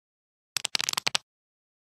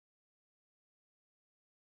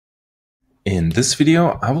In this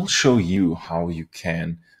video, I will show you how you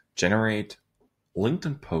can generate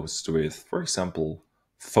LinkedIn posts with, for example,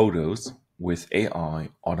 photos with AI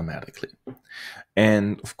automatically.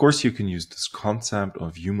 And of course, you can use this concept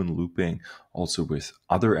of human looping also with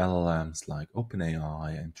other LLMs like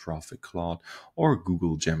OpenAI, Anthropic Claude, or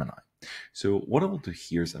Google Gemini. So what I will do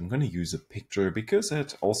here is I'm going to use a picture because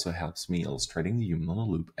it also helps me illustrating the human on a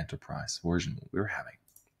loop enterprise version we're having.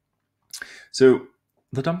 So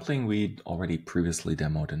the dumpling we already previously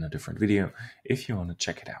demoed in a different video if you want to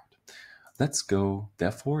check it out. Let's go,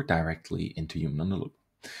 therefore, directly into Human on the Loop.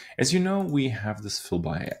 As you know, we have this fill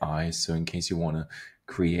by AI, so in case you want to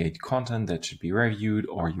create content that should be reviewed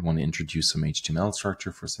or you want to introduce some HTML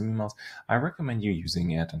structure for some emails, I recommend you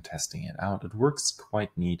using it and testing it out. It works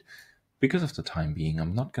quite neat. Because of the time being,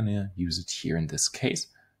 I'm not going to use it here in this case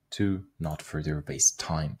to not further waste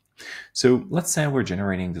time. So let's say we're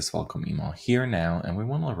generating this welcome email here now, and we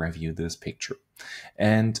want to review this picture.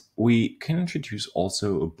 And we can introduce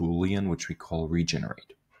also a Boolean, which we call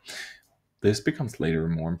regenerate. This becomes later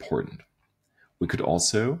more important. We could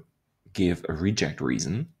also give a reject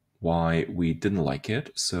reason why we didn't like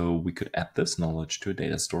it, so we could add this knowledge to a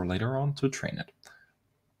data store later on to train it.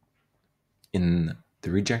 In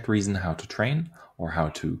the reject reason how to train or how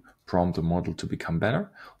to prompt a model to become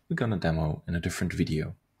better, we're going to demo in a different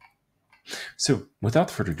video. So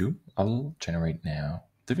without further ado, I'll generate now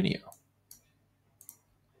the video.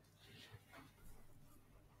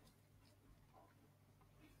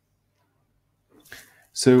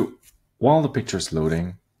 So while the picture is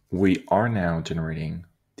loading, we are now generating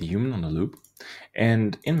the human on the loop.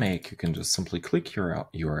 And in Make, you can just simply click your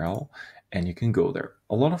URL and you can go there.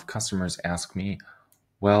 A lot of customers ask me,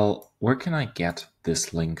 well, where can I get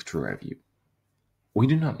this link to review? We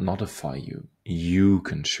do not notify you. You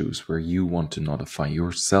can choose where you want to notify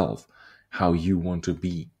yourself, how you want to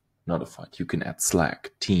be notified. You can add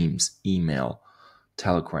Slack, Teams, email,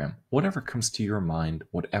 Telegram, whatever comes to your mind,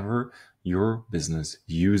 whatever your business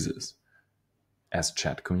uses as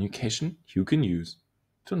chat communication, you can use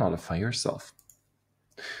to notify yourself.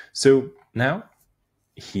 So now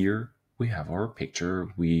here we have our picture.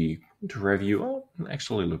 We to review, oh, it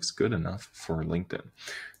actually looks good enough for LinkedIn.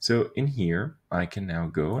 So in here, I can now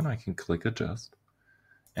go and I can click adjust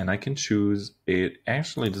and I can choose, it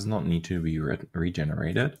actually does not need to be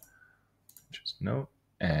regenerated. Just no.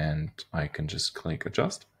 And I can just click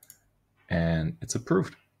adjust and it's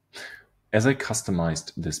approved. As I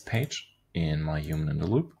customized this page in my human in the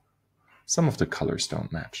loop, some of the colors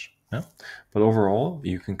don't match. Yeah? But overall,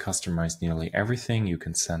 you can customize nearly everything. You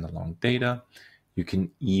can send along data. You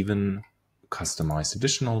can even customize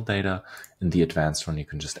additional data. In the advanced one, you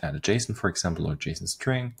can just add a JSON, for example, or JSON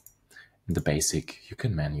string. In the basic, you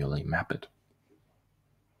can manually map it.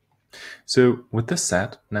 So with this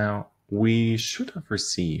set, now we should have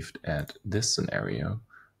received at this scenario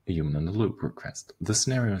a human in the loop request. The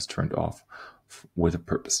scenario is turned off with a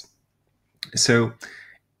purpose. So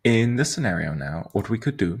in this scenario now, what we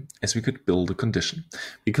could do is we could build a condition.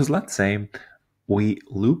 Because let's say we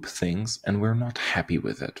loop things and we're not happy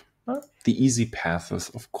with it. The easy path is,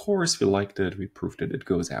 of course, we liked it, we proved it, it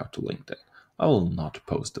goes out to LinkedIn. I will not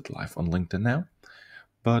post it live on LinkedIn now.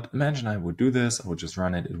 But imagine I would do this, I would just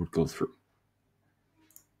run it, it would go through.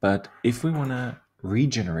 But if we want to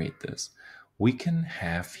regenerate this, we can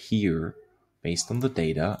have here, based on the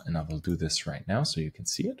data, and I will do this right now so you can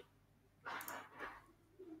see it.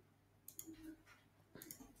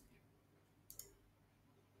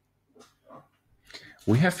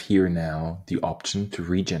 We have here now the option to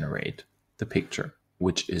regenerate the picture,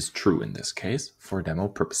 which is true in this case for demo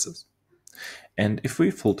purposes. And if we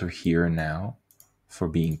filter here now for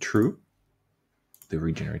being true, the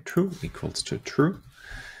regenerate true equals to true,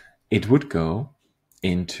 it would go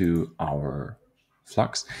into our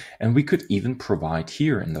flux. And we could even provide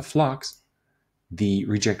here in the flux the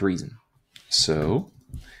reject reason. So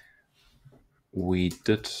we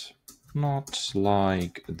did not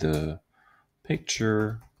like the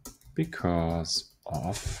picture because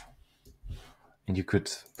of, and you could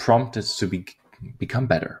prompt it to become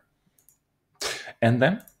better. And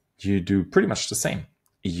then you do pretty much the same.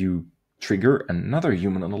 You trigger another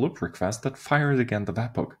human on a loop request that fires again the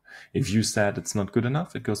webhook. If you said it's not good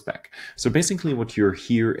enough, it goes back. So basically what you're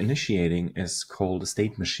here initiating is called a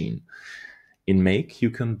state machine. In Make,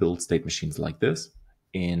 you can build state machines like this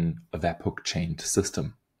in a webhook chained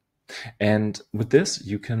system. And with this,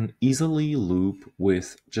 you can easily loop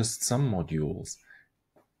with just some modules,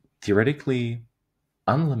 theoretically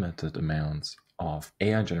unlimited amounts of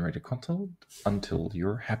AI-generated content until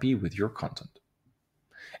you're happy with your content.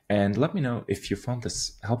 And let me know if you found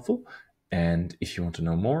this helpful. And if you want to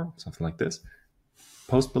know more, something like this,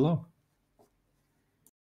 post below.